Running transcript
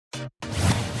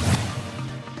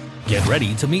Get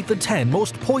ready to meet the 10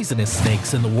 most poisonous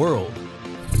snakes in the world.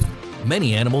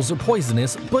 Many animals are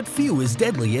poisonous, but few as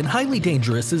deadly and highly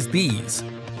dangerous as these.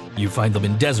 You find them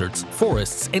in deserts,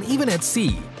 forests, and even at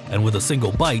sea, and with a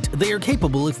single bite, they are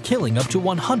capable of killing up to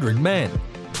 100 men.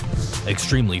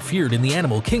 Extremely feared in the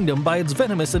animal kingdom by its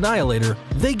venomous annihilator,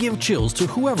 they give chills to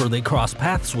whoever they cross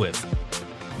paths with.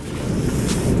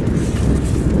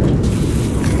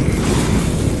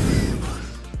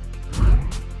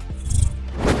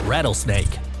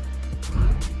 Rattlesnake.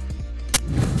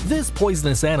 This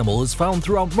poisonous animal is found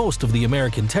throughout most of the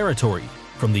American territory,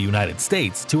 from the United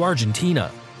States to Argentina.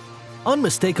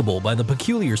 Unmistakable by the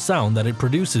peculiar sound that it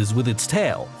produces with its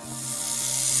tail,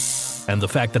 and the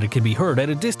fact that it can be heard at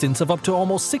a distance of up to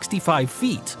almost 65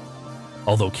 feet.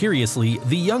 Although curiously,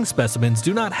 the young specimens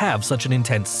do not have such an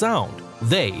intense sound.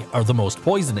 They are the most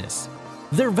poisonous.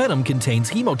 Their venom contains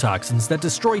hemotoxins that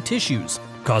destroy tissues,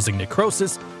 causing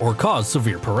necrosis or cause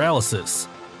severe paralysis.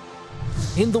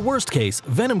 In the worst case,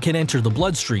 venom can enter the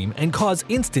bloodstream and cause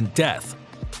instant death.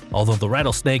 Although the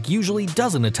rattlesnake usually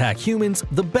doesn't attack humans,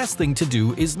 the best thing to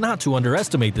do is not to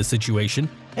underestimate the situation,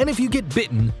 and if you get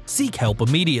bitten, seek help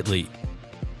immediately.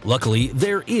 Luckily,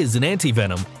 there is an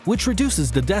antivenom, which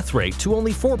reduces the death rate to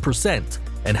only 4%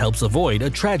 and helps avoid a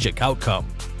tragic outcome.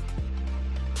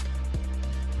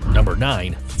 Number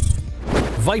 9.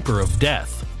 Viper of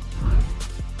Death.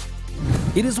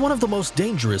 It is one of the most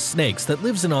dangerous snakes that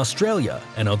lives in Australia,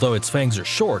 and although its fangs are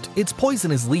short, its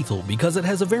poison is lethal because it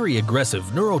has a very aggressive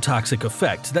neurotoxic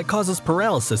effect that causes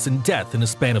paralysis and death in a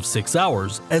span of 6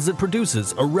 hours as it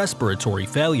produces a respiratory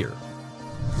failure.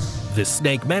 This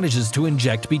snake manages to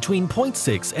inject between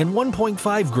 0.6 and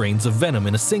 1.5 grains of venom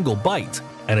in a single bite,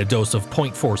 and a dose of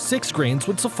 0.46 grains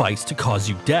would suffice to cause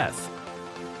you death.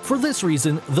 For this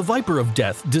reason, the Viper of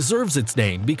Death deserves its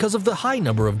name because of the high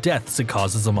number of deaths it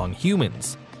causes among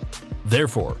humans.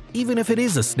 Therefore, even if it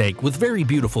is a snake with very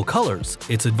beautiful colors,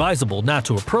 it's advisable not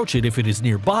to approach it if it is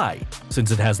nearby,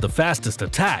 since it has the fastest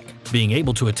attack, being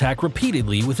able to attack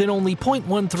repeatedly within only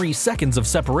 0.13 seconds of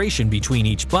separation between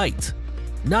each bite.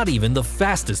 Not even the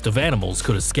fastest of animals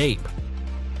could escape.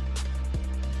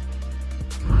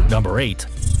 Number 8.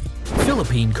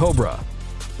 Philippine Cobra.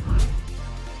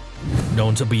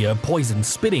 Known to be a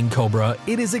poison-spitting cobra,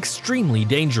 it is extremely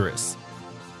dangerous.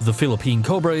 The Philippine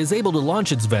cobra is able to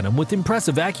launch its venom with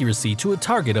impressive accuracy to a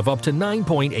target of up to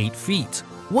 9.8 feet.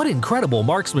 What incredible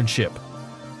marksmanship!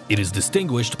 It is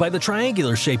distinguished by the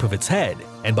triangular shape of its head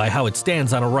and by how it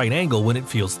stands on a right angle when it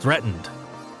feels threatened.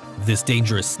 This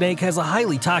dangerous snake has a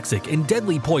highly toxic and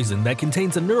deadly poison that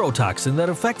contains a neurotoxin that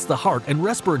affects the heart and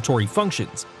respiratory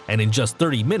functions, and in just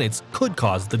 30 minutes could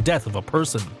cause the death of a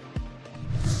person.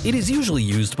 It is usually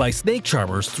used by snake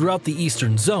charmers throughout the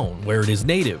eastern zone where it is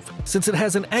native, since it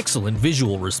has an excellent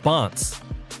visual response.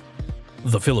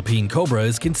 The Philippine cobra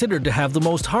is considered to have the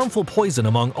most harmful poison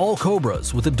among all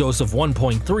cobras with a dose of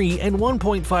 1.3 and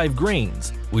 1.5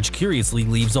 grains, which curiously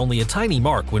leaves only a tiny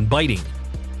mark when biting.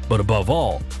 But above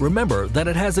all, remember that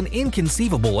it has an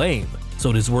inconceivable aim, so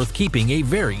it is worth keeping a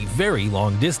very, very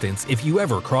long distance if you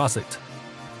ever cross it.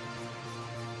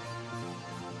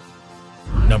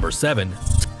 Number 7.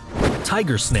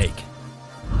 Tiger snake.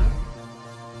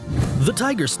 The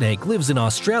tiger snake lives in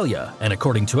Australia, and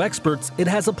according to experts, it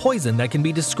has a poison that can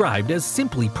be described as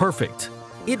simply perfect.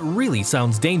 It really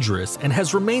sounds dangerous and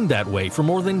has remained that way for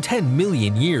more than 10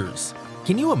 million years.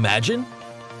 Can you imagine?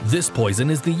 This poison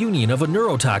is the union of a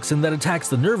neurotoxin that attacks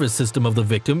the nervous system of the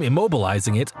victim,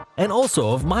 immobilizing it, and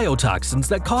also of myotoxins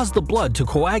that cause the blood to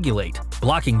coagulate,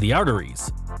 blocking the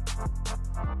arteries.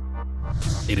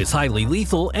 It is highly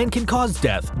lethal and can cause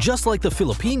death, just like the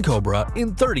Philippine cobra,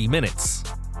 in 30 minutes.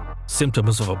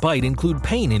 Symptoms of a bite include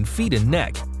pain in feet and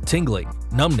neck, tingling,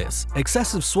 numbness,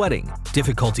 excessive sweating,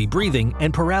 difficulty breathing,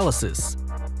 and paralysis.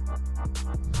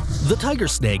 The tiger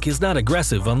snake is not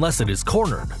aggressive unless it is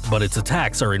cornered, but its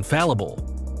attacks are infallible.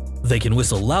 They can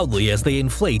whistle loudly as they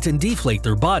inflate and deflate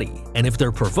their body, and if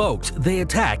they're provoked, they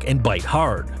attack and bite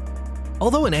hard.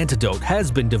 Although an antidote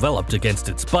has been developed against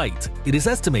its bite, it is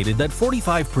estimated that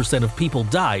 45% of people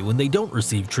die when they don't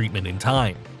receive treatment in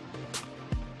time.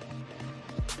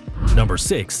 Number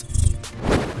 6.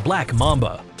 Black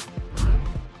Mamba.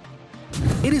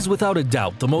 It is without a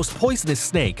doubt the most poisonous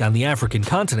snake on the African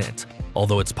continent.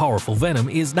 Although its powerful venom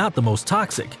is not the most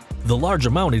toxic, the large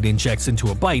amount it injects into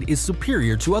a bite is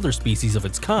superior to other species of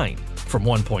its kind, from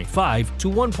 1.5 to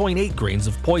 1.8 grains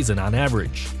of poison on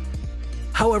average.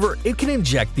 However, it can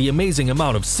inject the amazing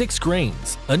amount of 6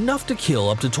 grains, enough to kill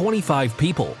up to 25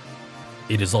 people.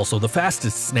 It is also the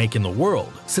fastest snake in the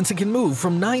world, since it can move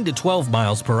from 9 to 12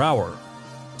 miles per hour.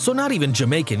 So not even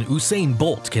Jamaican Usain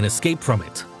Bolt can escape from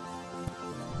it.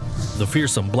 The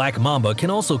fearsome black mamba can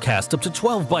also cast up to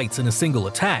 12 bites in a single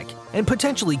attack and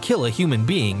potentially kill a human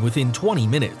being within 20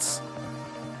 minutes.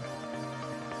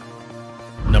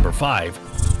 Number 5.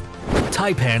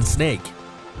 Taipan snake.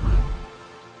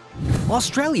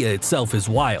 Australia itself is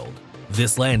wild.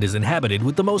 This land is inhabited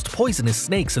with the most poisonous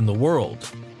snakes in the world.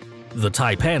 The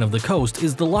taipan of the coast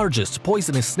is the largest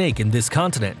poisonous snake in this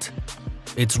continent.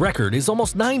 Its record is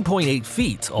almost 9.8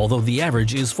 feet, although the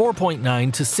average is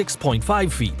 4.9 to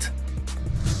 6.5 feet.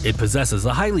 It possesses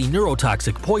a highly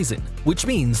neurotoxic poison, which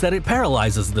means that it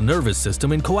paralyzes the nervous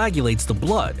system and coagulates the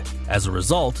blood. As a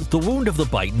result, the wound of the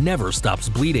bite never stops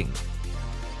bleeding.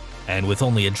 And with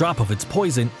only a drop of its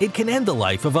poison, it can end the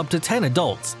life of up to 10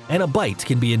 adults, and a bite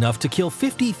can be enough to kill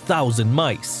 50,000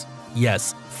 mice.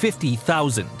 Yes,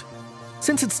 50,000.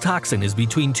 Since its toxin is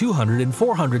between 200 and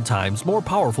 400 times more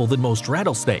powerful than most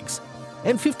rattlesnakes,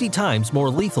 and 50 times more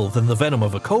lethal than the venom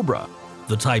of a cobra,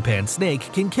 the taipan snake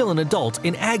can kill an adult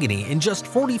in agony in just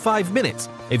 45 minutes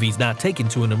if he's not taken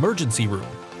to an emergency room.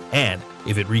 And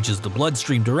if it reaches the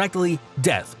bloodstream directly,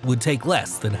 death would take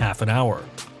less than half an hour.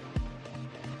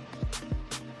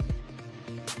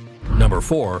 Number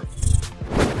 4.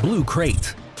 Blue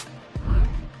KRAIT.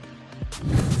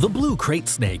 The blue KRAIT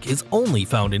snake is only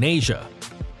found in Asia.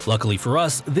 Luckily for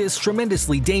us, this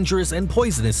tremendously dangerous and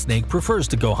poisonous snake prefers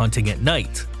to go hunting at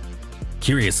night.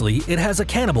 Curiously, it has a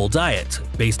cannibal diet,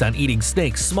 based on eating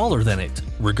snakes smaller than it,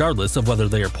 regardless of whether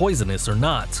they are poisonous or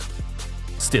not.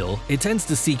 Still, it tends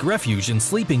to seek refuge in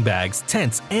sleeping bags,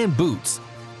 tents, and boots.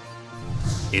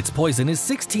 Its poison is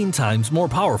 16 times more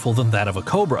powerful than that of a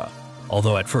cobra.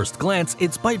 Although at first glance,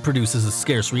 its bite produces a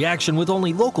scarce reaction with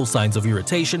only local signs of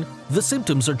irritation, the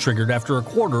symptoms are triggered after a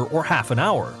quarter or half an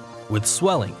hour, with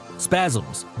swelling,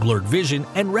 spasms, blurred vision,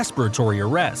 and respiratory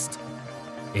arrest.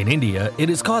 In India, it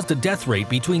has caused a death rate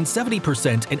between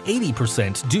 70% and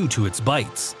 80% due to its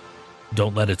bites.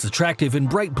 Don't let its attractive and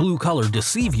bright blue color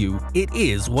deceive you, it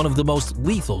is one of the most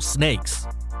lethal snakes.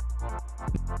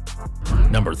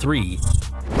 Number 3.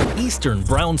 Eastern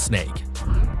brown snake.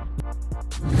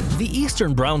 The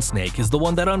eastern brown snake is the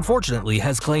one that unfortunately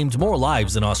has claimed more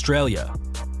lives in Australia.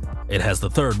 It has the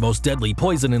third most deadly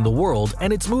poison in the world,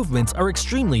 and its movements are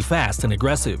extremely fast and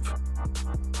aggressive.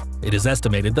 It is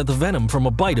estimated that the venom from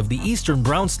a bite of the eastern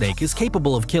brown snake is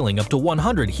capable of killing up to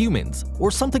 100 humans,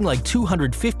 or something like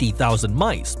 250,000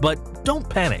 mice, but don't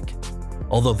panic.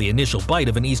 Although the initial bite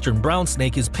of an eastern brown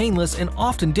snake is painless and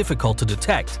often difficult to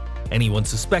detect, anyone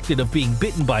suspected of being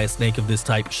bitten by a snake of this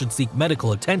type should seek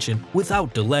medical attention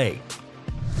without delay.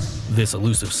 This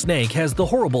elusive snake has the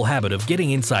horrible habit of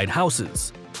getting inside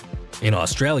houses. In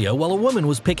Australia, while a woman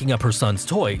was picking up her son's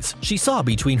toys, she saw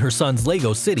between her son's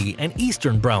Lego city an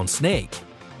eastern brown snake.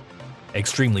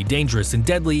 Extremely dangerous and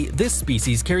deadly, this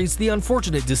species carries the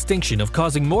unfortunate distinction of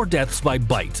causing more deaths by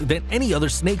bite than any other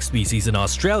snake species in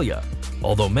Australia,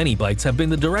 although many bites have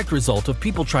been the direct result of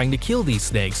people trying to kill these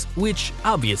snakes, which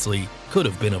obviously could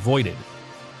have been avoided.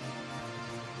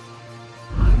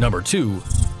 Number 2.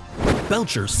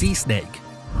 BELCHER'S sea snake.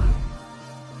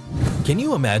 Can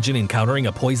you imagine encountering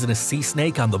a poisonous sea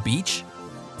snake on the beach?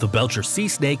 The BELCHER'S sea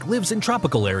snake lives in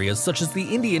tropical areas such as the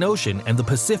Indian Ocean and the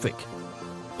Pacific.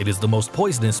 It is the most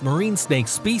poisonous marine snake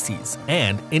species,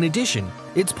 and, in addition,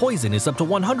 its poison is up to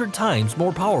 100 times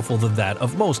more powerful than that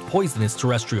of most poisonous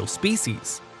terrestrial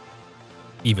species.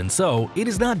 Even so, it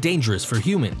is not dangerous for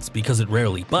humans because it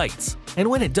rarely bites, and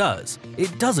when it does,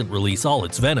 it doesn't release all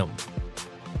its venom.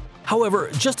 However,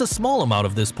 just a small amount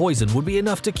of this poison would be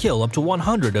enough to kill up to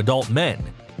 100 adult men.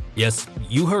 Yes,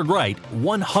 you heard right,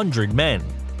 100 men.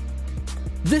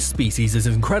 This species is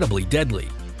incredibly deadly.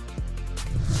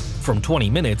 From 20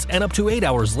 minutes and up to 8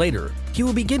 hours later, he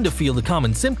will begin to feel the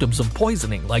common symptoms of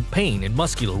poisoning like pain and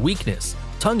muscular weakness,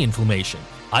 tongue inflammation,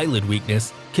 eyelid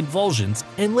weakness, convulsions,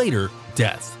 and later,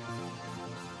 death.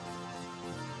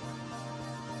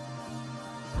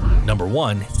 Number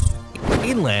 1.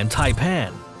 Inland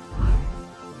taipan.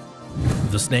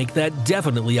 The snake that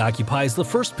definitely occupies the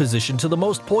first position to the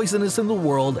most poisonous in the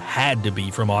world had to be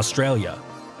from Australia.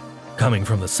 Coming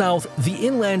from the south, the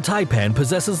inland taipan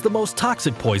possesses the most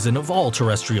toxic poison of all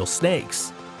terrestrial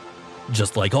snakes.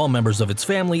 Just like all members of its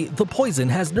family, the poison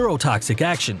has neurotoxic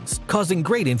actions, causing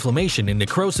great inflammation and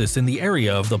necrosis in the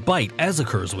area of the bite, as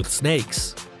occurs with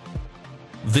snakes.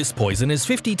 This poison is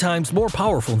 50 times more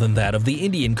powerful than that of the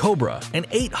Indian cobra and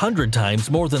 800 times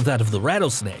more than that of the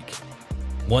rattlesnake.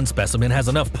 One specimen has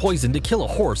enough poison to kill a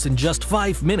horse in just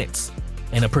 5 minutes,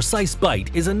 and a precise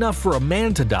bite is enough for a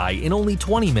man to die in only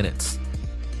 20 minutes.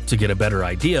 To get a better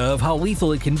idea of how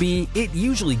lethal it can be, it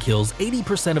usually kills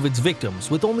 80% of its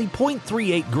victims with only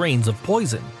 0.38 grains of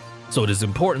poison, So it is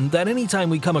important that anytime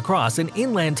we come across an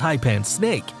inland taipan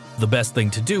snake, the best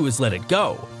thing to do is let it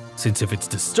go, since if it's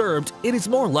disturbed, it is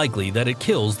more likely that it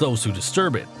kills those who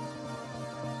disturb it.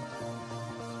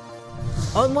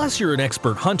 Unless you're an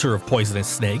expert hunter of poisonous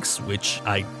snakes, which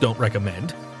I don't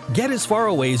recommend, get as far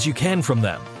away as you can from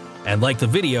them. And like the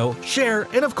video, share,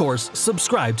 and of course,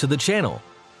 subscribe to the channel.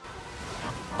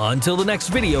 Until the next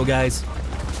video, guys.